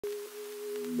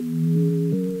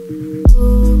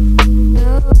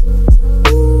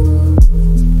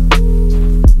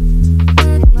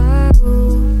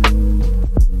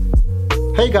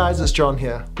Hey guys, it's John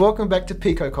here. Welcome back to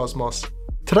PicoCosmos.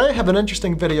 Today I have an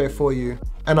interesting video for you,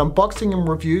 an unboxing and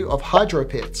review of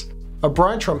HydroPets, a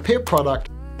brine shrimp pet product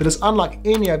that is unlike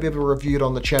any I've ever reviewed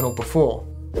on the channel before.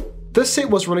 This set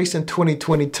was released in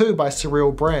 2022 by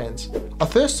Surreal Brands. I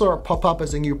first saw it pop up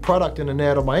as a new product in an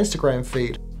ad on my Instagram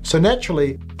feed, so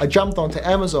naturally I jumped onto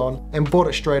Amazon and bought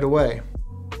it straight away.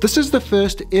 This is the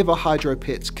first ever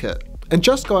HydroPets kit, and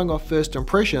just going off first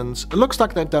impressions, it looks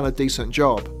like they've done a decent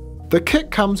job. The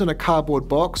kit comes in a cardboard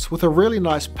box with a really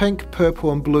nice pink,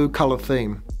 purple and blue colour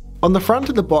theme. On the front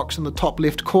of the box in the top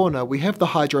left corner we have the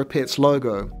HydroPets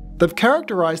logo. They've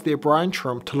characterised their brine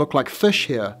shrimp to look like fish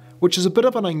here, which is a bit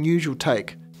of an unusual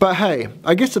take. But hey,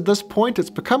 I guess at this point it's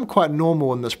become quite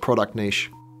normal in this product niche.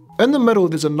 In the middle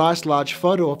there's a nice large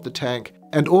photo of the tank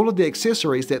and all of the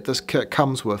accessories that this kit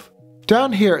comes with.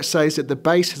 Down here it says that the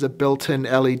base has a built-in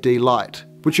LED light,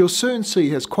 which you'll soon see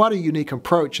has quite a unique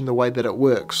approach in the way that it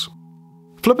works.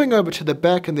 Flipping over to the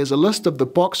back and there's a list of the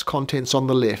box contents on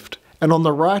the left, and on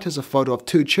the right is a photo of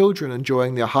two children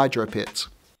enjoying their HydroPets.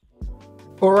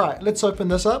 Alright, let's open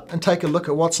this up and take a look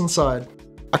at what's inside.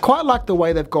 I quite like the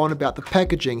way they've gone about the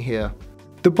packaging here.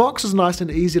 The box is nice and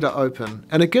easy to open,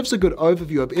 and it gives a good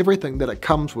overview of everything that it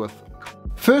comes with.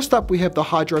 First up we have the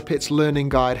HydroPets Learning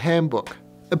Guide Handbook.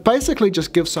 It basically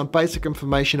just gives some basic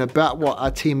information about what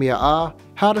artemia are,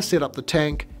 how to set up the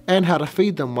tank, and how to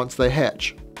feed them once they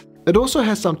hatch. It also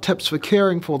has some tips for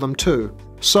caring for them too,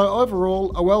 so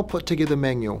overall a well put together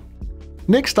manual.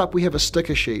 Next up we have a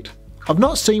sticker sheet. I've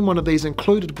not seen one of these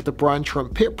included with the brine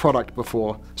shrimp pet product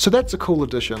before, so that's a cool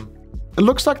addition. It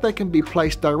looks like they can be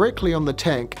placed directly on the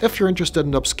tank if you're interested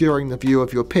in obscuring the view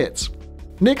of your pets.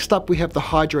 Next up we have the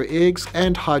Hydro Eggs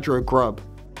and Hydro Grub.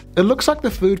 It looks like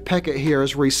the food packet here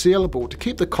is resealable to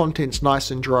keep the contents nice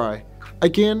and dry.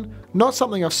 Again, not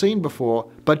something I've seen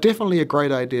before, but definitely a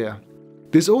great idea.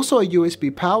 There's also a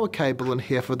USB power cable in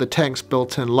here for the tank's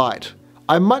built-in light.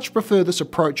 I much prefer this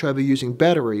approach over using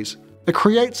batteries. It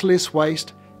creates less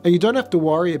waste and you don't have to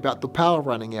worry about the power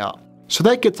running out. So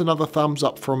that gets another thumbs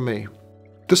up from me.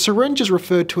 The syringe is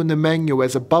referred to in the manual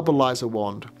as a bubbleizer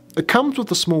wand. It comes with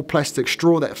a small plastic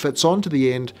straw that fits onto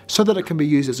the end so that it can be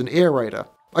used as an aerator.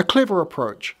 A clever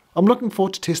approach. I'm looking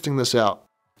forward to testing this out.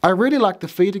 I really like the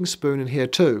feeding spoon in here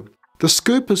too. The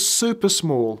scoop is super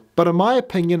small, but in my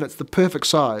opinion it's the perfect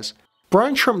size.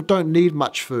 Brine shrimp don't need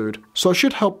much food, so it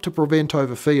should help to prevent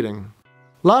overfeeding.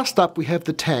 Last up we have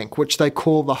the tank, which they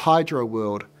call the Hydro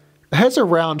World. It has a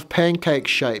round pancake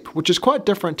shape, which is quite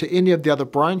different to any of the other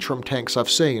brine shrimp tanks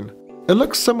I've seen. It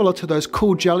looks similar to those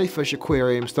cool jellyfish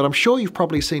aquariums that I'm sure you've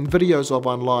probably seen videos of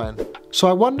online, so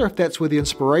I wonder if that's where the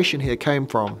inspiration here came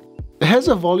from. It has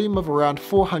a volume of around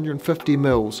 450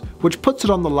 mils, which puts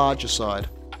it on the larger side.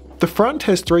 The front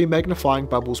has 3 magnifying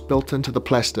bubbles built into the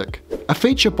plastic, a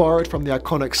feature borrowed from the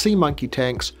iconic sea monkey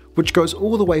tanks, which goes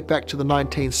all the way back to the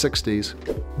 1960s.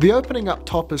 The opening up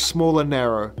top is small and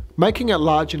narrow, making it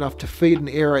large enough to feed and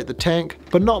aerate the tank,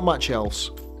 but not much else.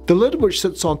 The lid which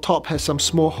sits on top has some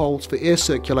small holes for air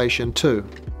circulation too.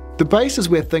 The base is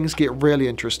where things get really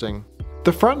interesting.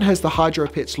 The front has the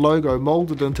HydroPets logo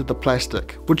moulded into the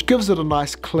plastic, which gives it a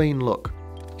nice clean look.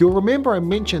 You'll remember I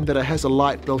mentioned that it has a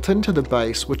light built into the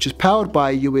base which is powered by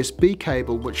a USB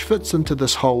cable which fits into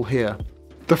this hole here.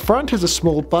 The front has a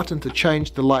small button to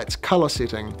change the light's colour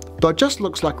setting, though it just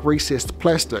looks like recessed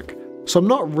plastic, so I'm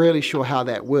not really sure how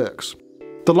that works.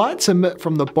 The lights emit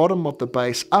from the bottom of the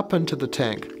base up into the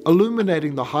tank,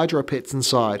 illuminating the HydroPets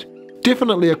inside.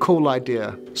 Definitely a cool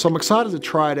idea, so I'm excited to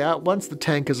try it out once the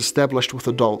tank is established with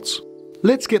adults.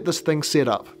 Let's get this thing set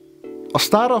up. I'll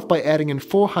start off by adding in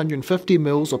 450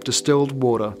 ml of distilled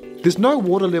water. There's no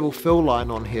water level fill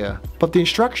line on here, but the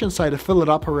instructions say to fill it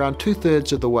up around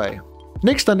 2/3 of the way.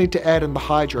 Next I need to add in the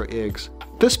Hydro Eggs.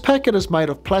 This packet is made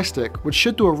of plastic, which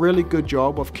should do a really good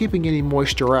job of keeping any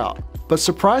moisture out, but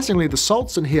surprisingly the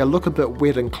salts in here look a bit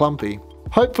wet and clumpy.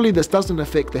 Hopefully this doesn't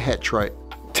affect the hatch rate.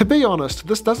 To be honest,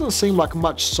 this doesn't seem like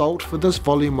much salt for this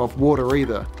volume of water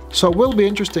either, so it will be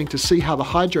interesting to see how the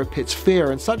HydroPets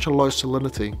fare in such a low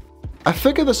salinity. I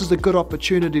figure this is a good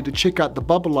opportunity to check out the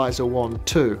bubbleizer wand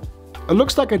too. It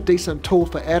looks like a decent tool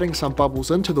for adding some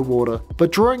bubbles into the water,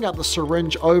 but drawing out the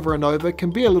syringe over and over can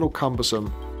be a little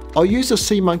cumbersome. I'll use the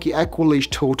Sea Monkey Aqua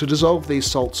Leash tool to dissolve these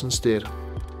salts instead.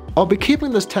 I'll be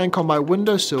keeping this tank on my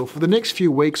windowsill for the next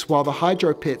few weeks while the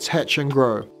HydroPets hatch and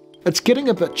grow. It's getting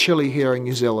a bit chilly here in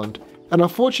New Zealand, and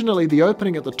unfortunately the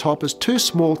opening at the top is too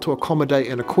small to accommodate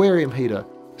an aquarium heater,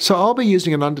 so I'll be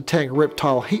using an under-tank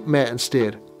reptile heat mat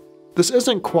instead. This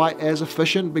isn't quite as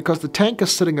efficient because the tank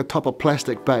is sitting atop a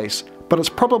plastic base, but it's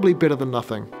probably better than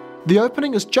nothing. The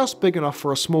opening is just big enough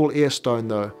for a small air stone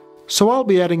though, So I'll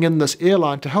be adding in this air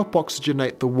line to help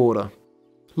oxygenate the water.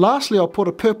 Lastly, I'll put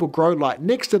a purple grow light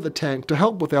next to the tank to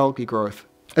help with algae growth,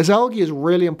 as algae is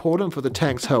really important for the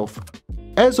tank's health.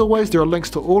 As always, there are links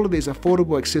to all of these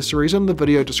affordable accessories in the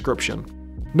video description.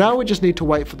 Now we just need to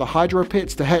wait for the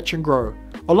HydroPets to hatch and grow.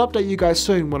 I'll update you guys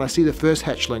soon when I see the first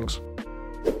hatchlings.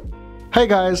 Hey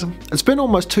guys, it's been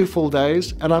almost 2 full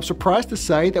days and I'm surprised to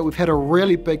say that we've had a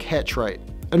really big hatch rate.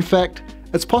 In fact,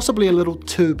 it's possibly a little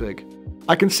too big.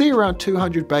 I can see around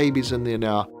 200 babies in there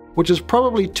now, which is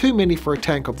probably too many for a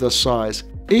tank of this size,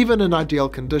 even in ideal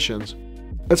conditions.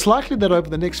 It's likely that over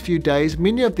the next few days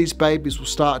many of these babies will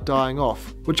start dying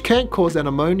off, which can cause an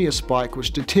ammonia spike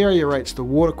which deteriorates the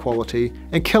water quality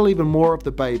and kill even more of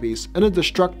the babies in a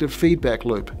destructive feedback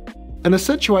loop. In a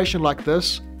situation like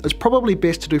this, it's probably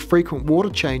best to do frequent water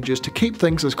changes to keep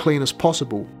things as clean as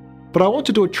possible. But I want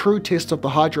to do a true test of the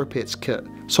HydroPets kit,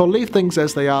 so I'll leave things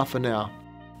as they are for now.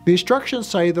 The instructions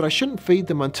say that I shouldn't feed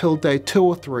them until day 2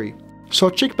 or 3, so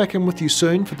I'll check back in with you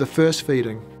soon for the first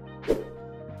feeding.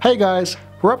 Hey guys,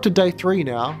 we're up to day 3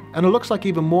 now, and it looks like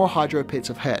even more HydroPets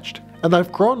have hatched, and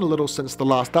they've grown a little since the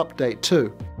last update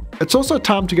too. It's also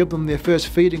time to give them their first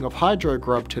feeding of Hydro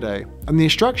Grub today, and the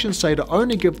instructions say to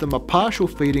only give them a partial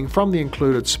feeding from the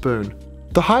included spoon.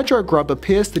 The Hydro Grub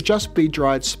appears to just be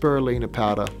dried spirulina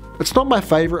powder. It's not my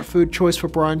favourite food choice for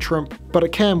brine shrimp, but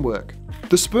it can work.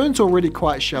 The spoon's already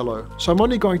quite shallow, so I'm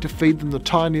only going to feed them the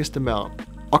tiniest amount.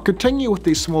 I'll continue with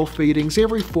these small feedings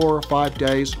every 4 or 5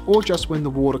 days, or just when the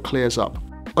water clears up.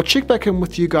 I'll check back in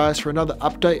with you guys for another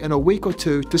update in a week or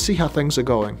 2 to see how things are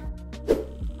going.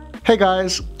 Hey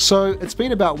guys, so it's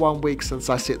been about 1 week since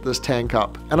I set this tank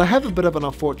up, and I have a bit of an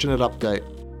unfortunate update.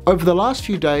 Over the last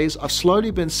few days, I've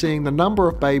slowly been seeing the number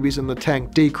of babies in the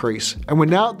tank decrease, and we're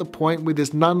now at the point where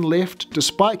there's none left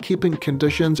despite keeping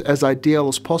conditions as ideal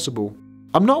as possible.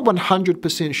 I'm not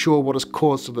 100% sure what has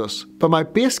caused this, but my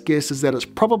best guess is that it's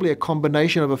probably a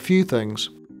combination of a few things.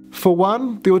 For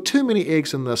one, there were too many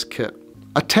eggs in this kit.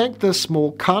 A tank this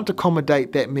small can't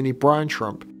accommodate that many brine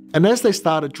shrimp, and as they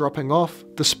started dropping off,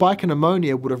 the spike in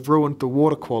ammonia would have ruined the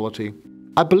water quality.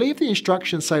 I believe the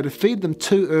instructions say to feed them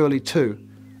too early too.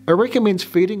 It recommends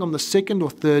feeding on the 2nd or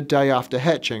 3rd day after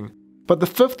hatching, but the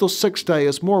 5th or 6th day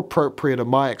is more appropriate in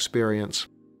my experience.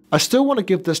 I still want to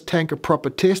give this tank a proper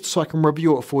test so I can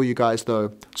review it for you guys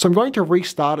though, so I'm going to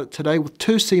restart it today with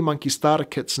 2 sea monkey starter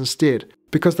kits instead,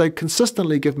 because they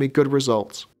consistently give me good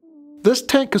results. This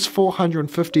tank is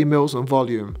 450 ml in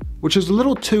volume, which is a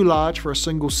little too large for a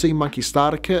single sea monkey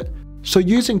starter kit, so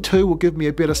using 2 will give me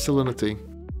a better salinity.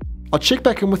 I'll check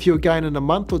back in with you again in a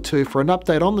month or 2 for an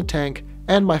update on the tank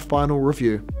and my final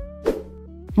review.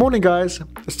 Morning guys,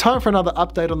 it's time for another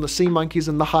update on the sea monkeys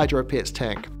in the HydroPets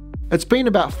tank. It's been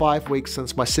about 5 weeks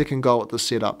since my second go at this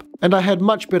setup, and I had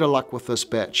much better luck with this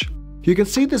batch. You can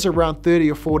see there's around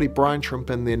 30 or 40 brine shrimp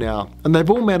in there now, and they've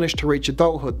all managed to reach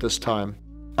adulthood this time.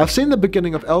 I've seen the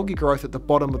beginning of algae growth at the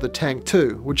bottom of the tank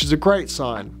too, which is a great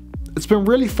sign. It's been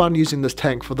really fun using this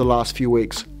tank for the last few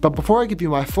weeks, but before I give you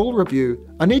my full review,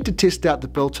 I need to test out the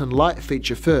built-in light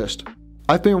feature first.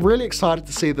 I've been really excited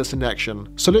to see this in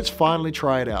action, so let's finally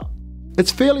try it out.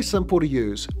 It's fairly simple to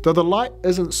use, though the light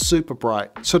isn't super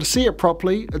bright, so to see it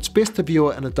properly, it's best to view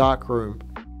it in a dark room.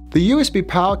 The USB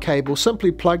power cable simply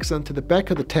plugs into the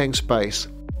back of the tank's base,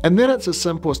 and then it's as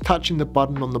simple as touching the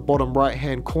button on the bottom right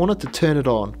hand corner to turn it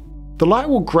on. The light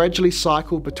will gradually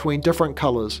cycle between different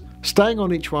colours, staying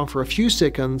on each one for a few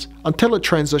seconds until it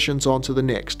transitions on to the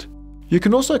next. You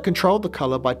can also control the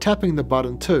colour by tapping the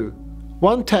button too.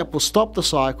 One tap will stop the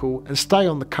cycle and stay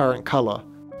on the current colour.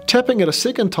 Tapping it a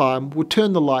second time will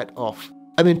turn the light off,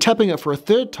 and then tapping it for a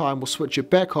 3rd time will switch it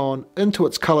back on into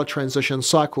its colour transition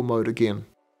cycle mode again.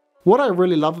 What I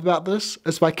really love about this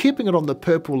is by keeping it on the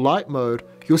purple light mode,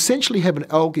 you essentially have an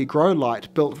algae grow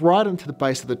light built right into the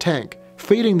base of the tank,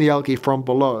 feeding the algae from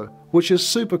below, which is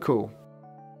super cool.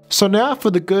 So now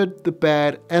for the good, the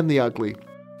bad and the ugly.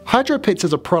 HydroPets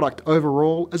as a product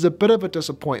overall is a bit of a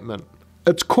disappointment.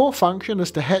 Its core function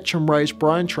is to hatch and raise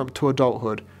brine shrimp to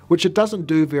adulthood, which it doesn't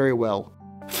do very well.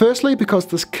 Firstly, because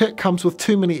this kit comes with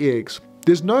too many eggs.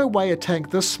 There's no way a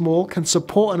tank this small can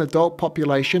support an adult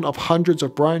population of hundreds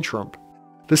of brine shrimp.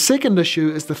 The second issue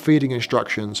is the feeding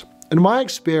instructions. In my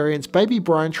experience, baby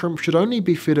brine shrimp should only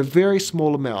be fed a very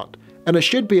small amount, and it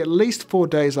should be at least 4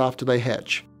 days after they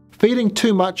hatch. Feeding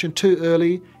too much and too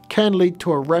early can lead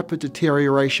to a rapid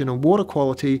deterioration in water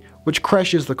quality, which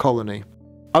crashes the colony.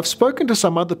 I've spoken to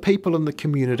some other people in the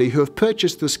community who have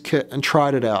purchased this kit and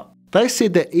tried it out. They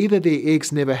said that either their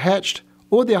eggs never hatched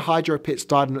or their HydroPets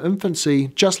died in infancy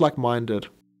just like mine did.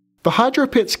 The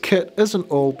HydroPets kit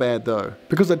isn't all bad though,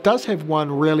 because it does have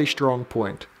one really strong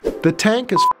point. The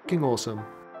tank is f***ing awesome.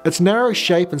 Its narrow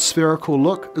shape and spherical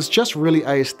look is just really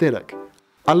aesthetic.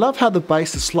 I love how the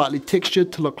base is slightly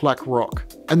textured to look like rock,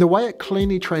 and the way it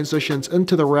cleanly transitions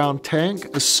into the round tank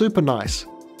is super nice.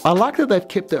 I like that they've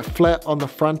kept it flat on the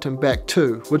front and back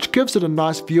too, which gives it a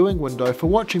nice viewing window for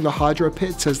watching the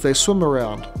HydroPets as they swim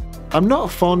around. I'm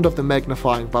not fond of the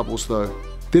magnifying bubbles though.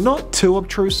 They're not too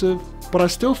obtrusive, but I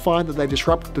still find that they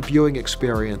disrupt the viewing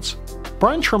experience.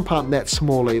 Brine shrimp aren't that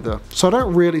small either, so I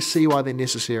don't really see why they're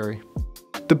necessary.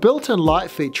 The built-in light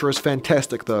feature is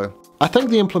fantastic though. I think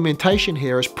the implementation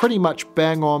here is pretty much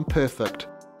bang on perfect.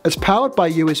 It's powered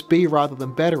by USB rather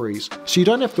than batteries, so you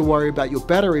don't have to worry about your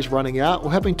batteries running out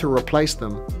or having to replace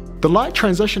them. The light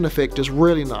transition effect is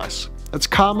really nice. It's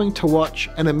calming to watch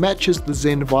and it matches the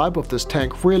zen vibe of this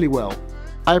tank really well.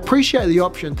 I appreciate the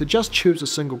option to just choose a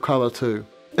single colour too.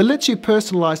 It lets you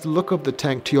personalise the look of the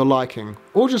tank to your liking,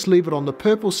 or just leave it on the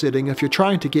purple setting if you're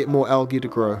trying to get more algae to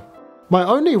grow. My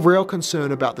only real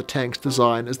concern about the tank's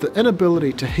design is the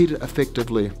inability to heat it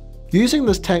effectively. Using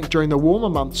this tank during the warmer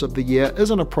months of the year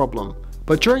isn't a problem,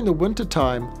 but during the winter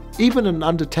time, even an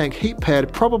under-tank heat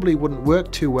pad probably wouldn't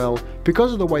work too well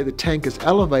because of the way the tank is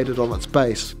elevated on its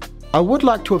base. I would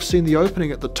like to have seen the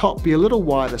opening at the top be a little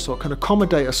wider so it can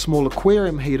accommodate a small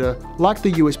aquarium heater like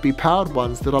the USB powered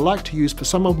ones that I like to use for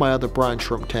some of my other brine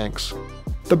shrimp tanks.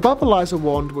 The bubbleizer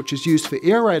wand, which is used for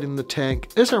aerating the tank,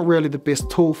 isn't really the best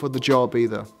tool for the job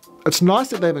either. It's nice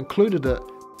that they've included it,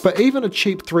 but even a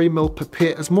cheap 3mm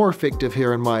pipette is more effective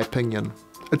here in my opinion.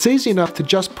 It's easy enough to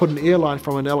just put an air line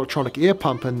from an electronic air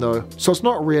pump in though, so it's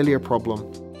not really a problem.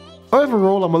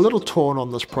 Overall, I'm a little torn on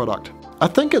this product. I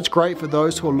think it's great for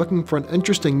those who are looking for an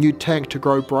interesting new tank to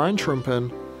grow brine shrimp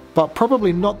in, but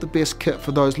probably not the best kit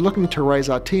for those looking to raise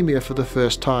artemia for the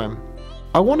first time.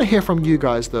 I want to hear from you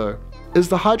guys though. Is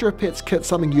the HydroPets kit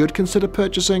something you'd consider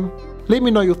purchasing? Let me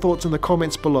know your thoughts in the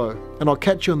comments below, and I'll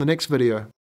catch you in the next video.